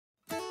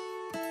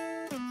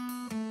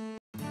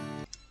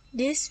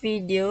This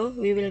video,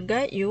 we will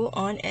guide you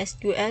on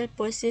SQL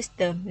Pos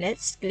system.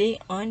 Let's click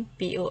on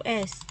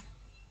POS.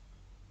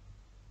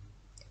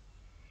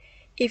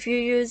 If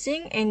you're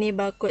using any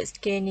barcode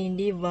scanning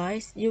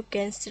device, you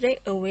can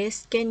straight away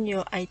scan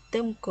your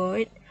item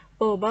code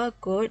or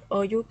barcode,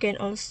 or you can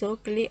also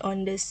click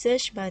on the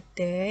search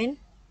button.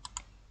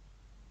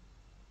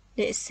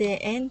 Let's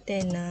say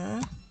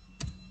antenna,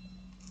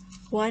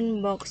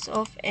 one box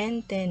of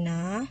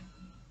antenna,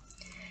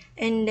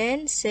 and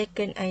then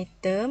second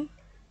item,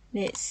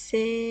 let's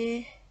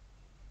say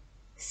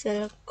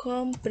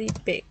Celcom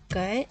prepaid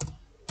card.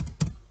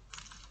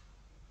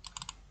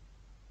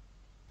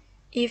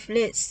 If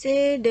let's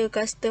say the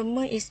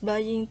customer is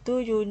buying 2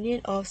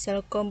 units of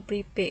Celcom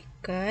prepaid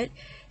card,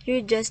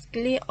 you just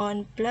click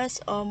on plus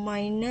or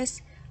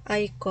minus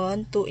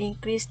icon to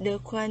increase the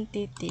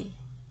quantity.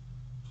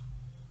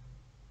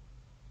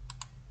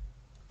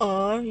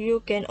 Or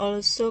you can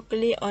also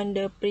click on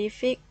the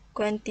prefix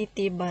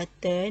quantity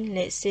button,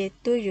 let's say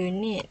 2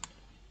 units.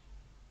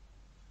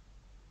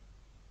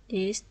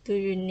 This 2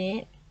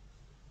 units.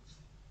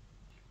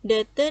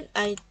 The third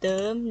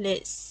item,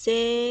 let's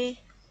say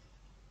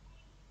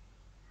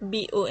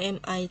BOM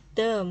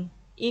item.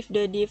 If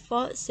the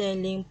default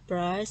selling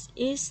price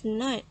is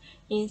not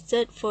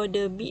inserted for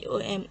the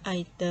BOM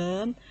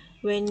item,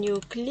 when you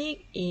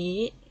click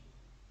it,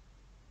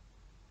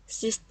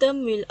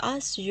 system will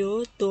ask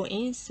you to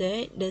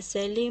insert the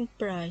selling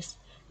price.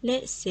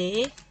 Let's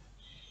say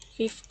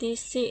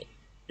 56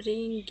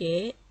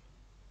 ringgit.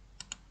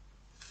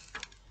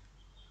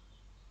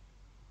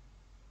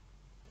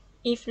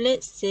 If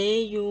let's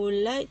say you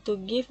would like to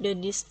give the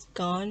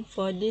discount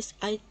for this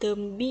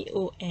item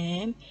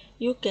BOM,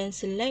 you can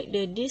select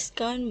the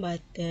discount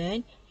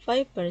button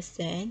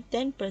 5%,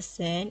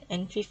 10%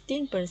 and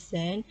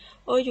 15%,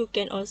 or you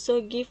can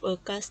also give a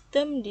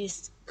custom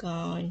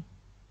discount.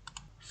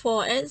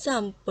 For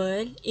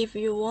example, if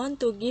you want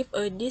to give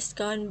a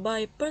discount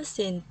by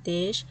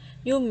percentage,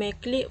 you may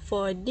click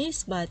for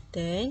this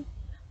button.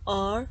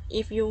 Or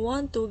if you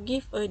want to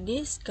give a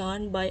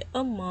discount by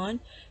amount,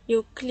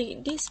 you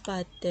click this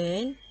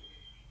button.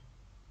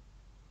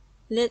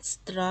 Let's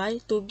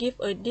try to give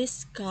a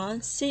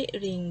discount 6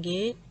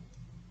 ringgit.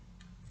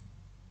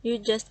 You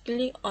just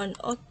click on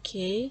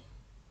OK.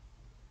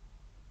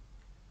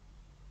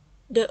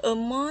 The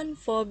amount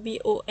for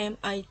BOM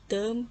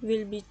item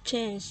will be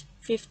changed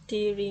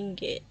 50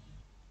 ringgit.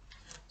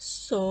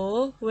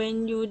 So,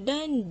 when you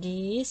done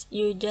this,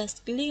 you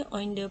just click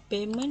on the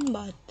payment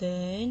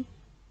button.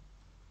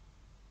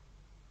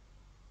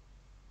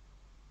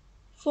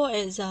 For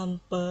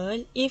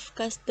example, if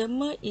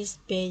customer is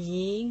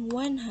paying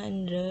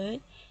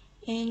 170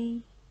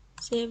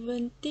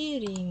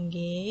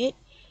 ringgit,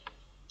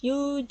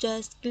 you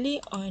just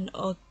click on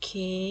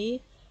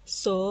OK.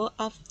 So,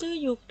 after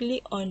you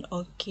click on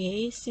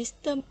OK,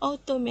 system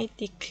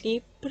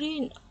automatically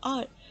print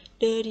out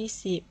the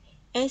receipt.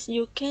 As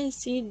you can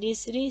see,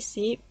 this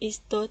receipt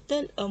is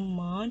total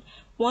amount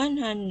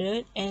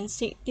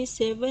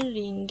 167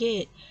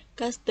 ringgit.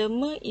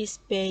 Customer is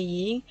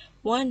paying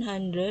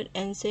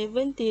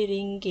 170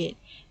 ringgit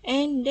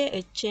and they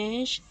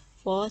exchange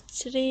for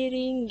 3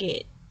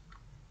 ringgit.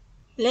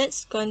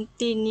 Let's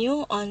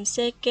continue on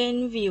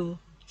second view.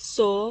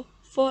 So,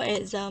 for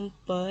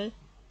example,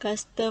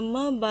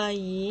 customer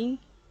buying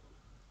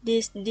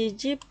this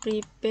Digi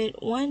prepaid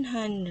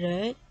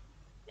 100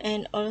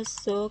 and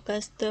also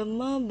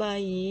customer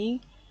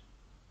buying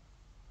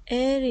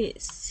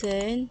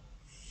Ericsson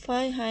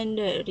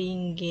 500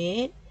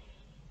 ringgit.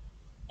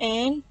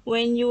 And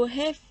when you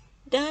have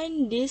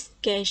done this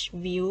cash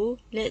view,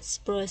 let's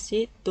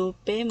proceed to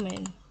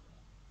payment.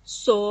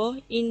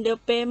 So, in the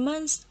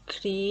payment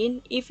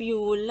screen, if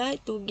you would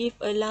like to give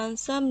a lump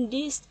sum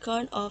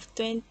discount of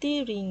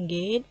 20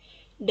 ringgit,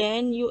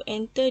 then you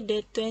enter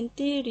the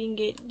 20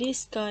 ringgit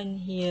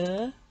discount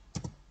here.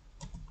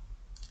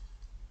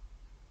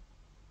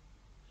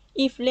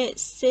 If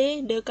let's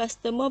say the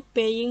customer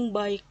paying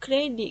by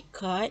credit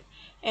card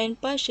and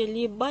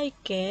partially by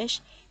cash,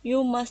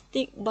 you must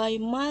tick by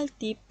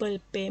multiple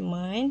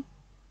payment.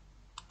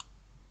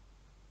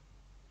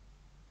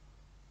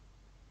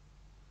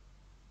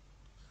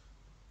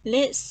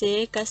 Let's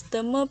say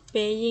customer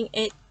paying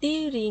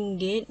 80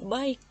 ringgit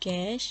by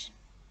cash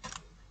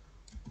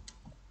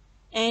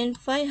and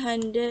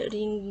 500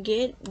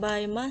 ringgit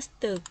by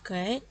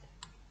MasterCard.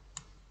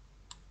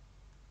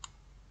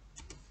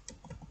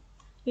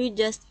 You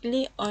just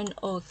click on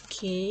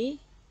OK.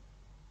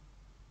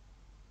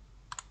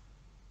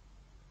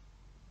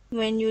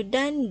 When you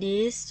done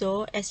this,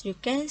 so as you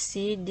can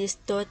see, this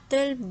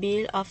total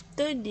bill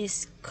after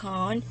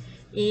discount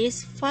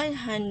is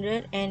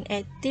 580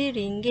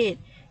 ringgit,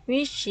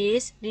 which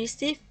is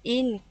received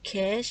in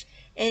cash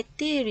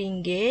 80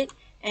 ringgit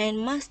and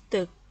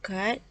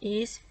MasterCard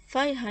is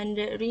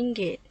 500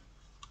 ringgit.